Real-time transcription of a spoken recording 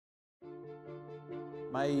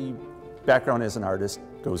My background as an artist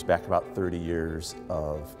goes back about 30 years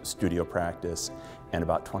of studio practice and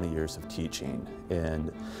about 20 years of teaching.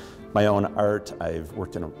 In my own art, I've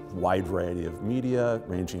worked in a wide variety of media,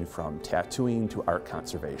 ranging from tattooing to art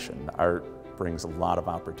conservation. Art brings a lot of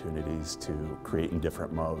opportunities to create in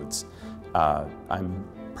different modes. I'm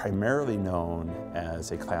primarily known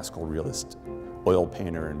as a classical realist oil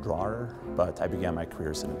painter and drawer, but I began my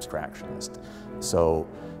career as an abstractionist. So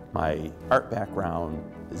my art background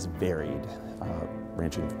is varied,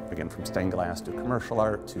 ranging again from stained glass to commercial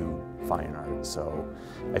art to fine art. So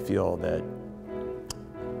I feel that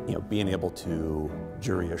being able to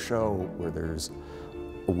jury a show where there's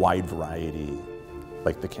a wide variety,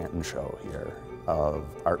 like the Canton show here, of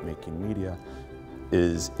art making media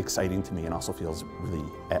is exciting to me and also feels really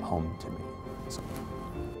at home to me. So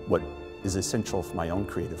what is essential for my own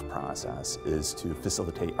creative process is to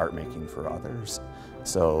facilitate art making for others.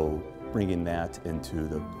 So bringing that into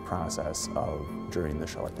the process of jurying the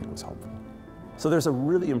show I think was helpful. So there's a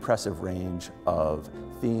really impressive range of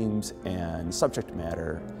themes and subject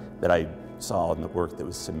matter that I saw in the work that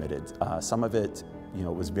was submitted. Some of it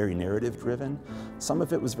was very narrative driven. Some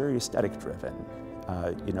of it was very aesthetic driven.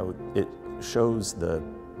 It shows the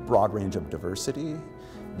broad range of diversity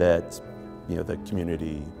that the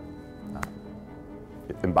community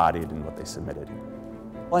embodied in what they submitted.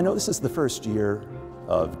 Well, I know this is the first year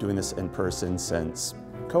of doing this in person since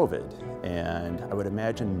COVID, and I would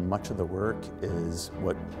imagine much of the work is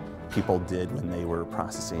what people did when they were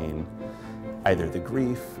processing either the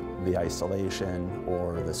grief, the isolation,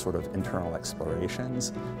 or the sort of internal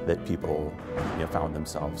explorations that people found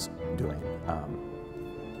themselves doing.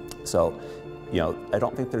 I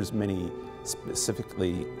don't think there's many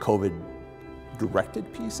specifically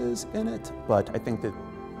COVID-directed pieces in it, but I think that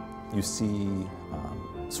you see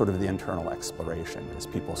sort of the internal exploration as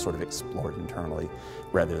people sort of explored internally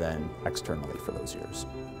rather than externally for those years.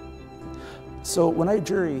 So when I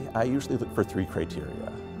jury, I usually look for three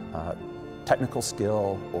criteria. Technical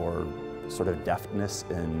skill or sort of deftness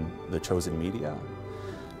in the chosen media,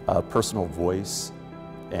 personal voice,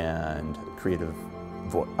 and creative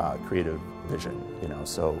vision.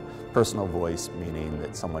 So personal voice meaning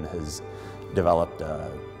that someone has developed a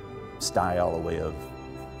style, a way of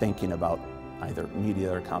thinking about either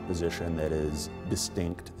media or composition that is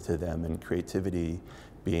distinct to them, and creativity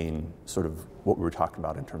being sort of what we were talking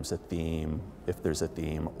about in terms of theme, if there's a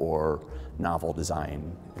theme, or novel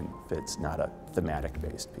design if it's not a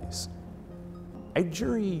thematic-based piece. I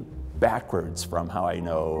jury backwards from how I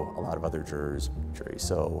know a lot of other jurors jury.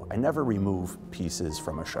 So I never remove pieces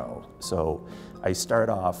from a show. So I start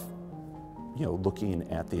off looking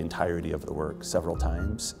at the entirety of the work several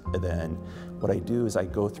times, and then what I do is I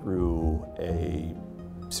go through a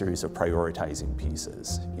series of prioritizing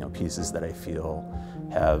pieces, pieces that I feel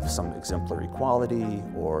have some exemplary quality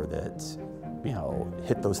or that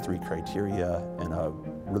hit those three criteria in a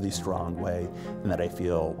really strong way and that I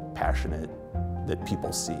feel passionate that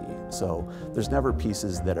people see. So there's never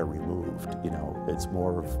pieces that are removed, it's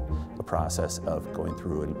more of a process of going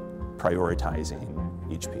through and prioritizing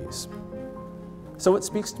each piece. So what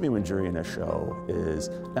speaks to me when jurying a show is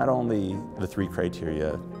not only the three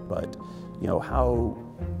criteria, but how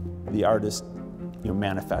the artist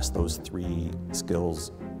manifests those three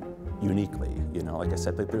skills uniquely. Like I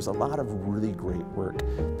said, there's a lot of really great work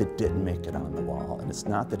that didn't make it on the wall, and it's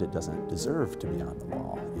not that it doesn't deserve to be on the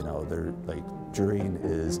wall. Jurying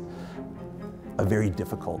is a very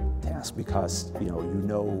difficult task because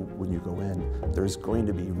when you go in, there's going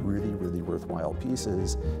to be really, really worthwhile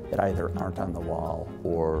pieces that either aren't on the wall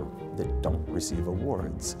or that don't receive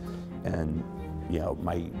awards. And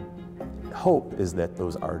my hope is that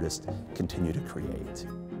those artists continue to create.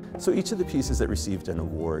 So each of the pieces that received an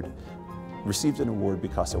award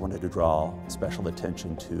because I wanted to draw special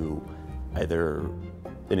attention to either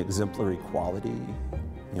an exemplary quality,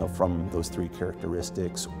 from those three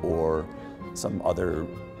characteristics, or some other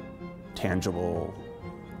tangible,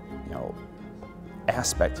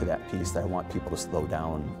 aspect to that piece that I want people to slow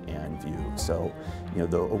down and view. So,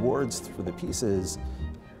 the awards for the pieces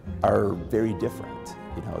are very different.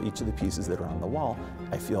 Each of the pieces that are on the wall,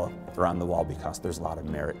 I feel are on the wall because there's a lot of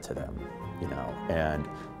merit to them, and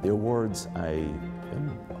the awards I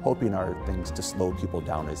am hoping are things to slow people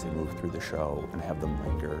down as they move through the show and have them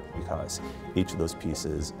linger because each of those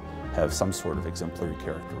pieces have some sort of exemplary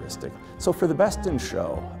characteristic. So for the best in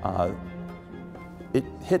show, it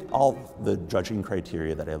hit all the judging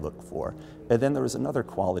criteria that I look for. And then there was another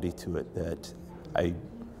quality to it that I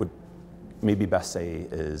would maybe best say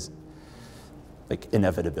is like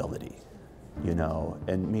inevitability,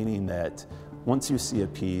 and meaning that once you see a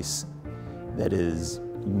piece, that is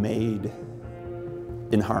made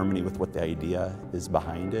in harmony with what the idea is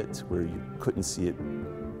behind it, where you couldn't see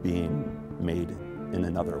it being made in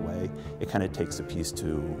another way. It kind of takes a piece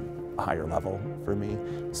to a higher level for me.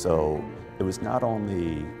 So it was not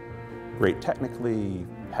only great technically,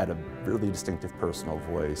 had a really distinctive personal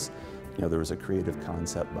voice, there was a creative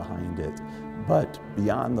concept behind it, but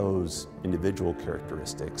beyond those individual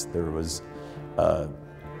characteristics, there was a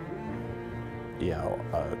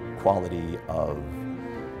quality of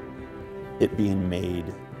it being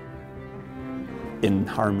made in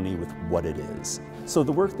harmony with what it is. So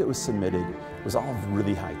the work that was submitted was all of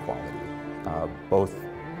really high quality, both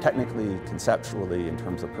technically, conceptually, in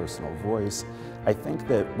terms of personal voice. I think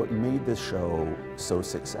that what made this show so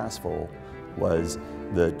successful was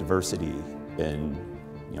the diversity in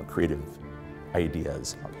creative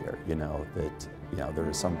ideas out here. That there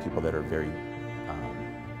are some people that are very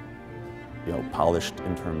polished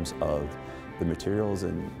in terms of the materials,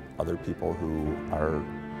 and other people who are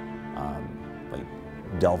like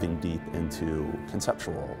delving deep into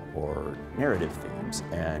conceptual or narrative themes.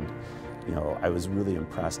 And I was really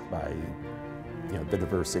impressed by the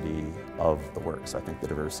diversity of the work. So I think the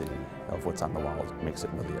diversity of what's on the wall makes it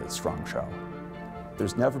really a strong show.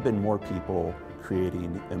 There's never been more people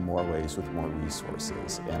creating in more ways with more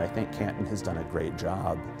resources, and I think Canton has done a great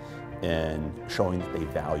job in showing that they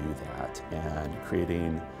value that and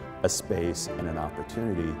creating a space and an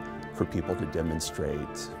opportunity for people to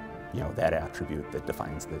demonstrate that attribute that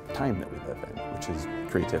defines the time that we live in, which is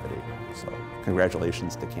creativity. So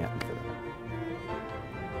congratulations to Canton for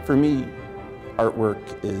that. For me, artwork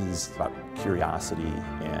is about curiosity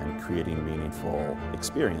and creating meaningful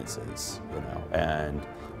experiences, and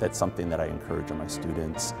that's something that I encourage in my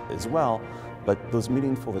students as well. But those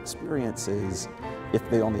meaningful experiences, if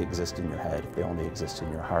they only exist in your head, if they only exist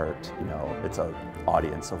in your heart, it's an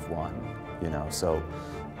audience of one, So,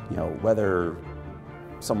 whether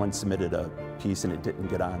someone submitted a piece and it didn't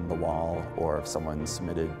get on the wall, or if someone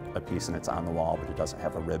submitted a piece and it's on the wall but it doesn't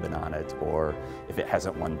have a ribbon on it, or if it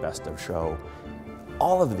hasn't won Best of Show,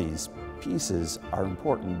 all of these pieces are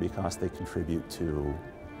important because they contribute to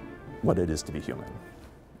what it is to be human.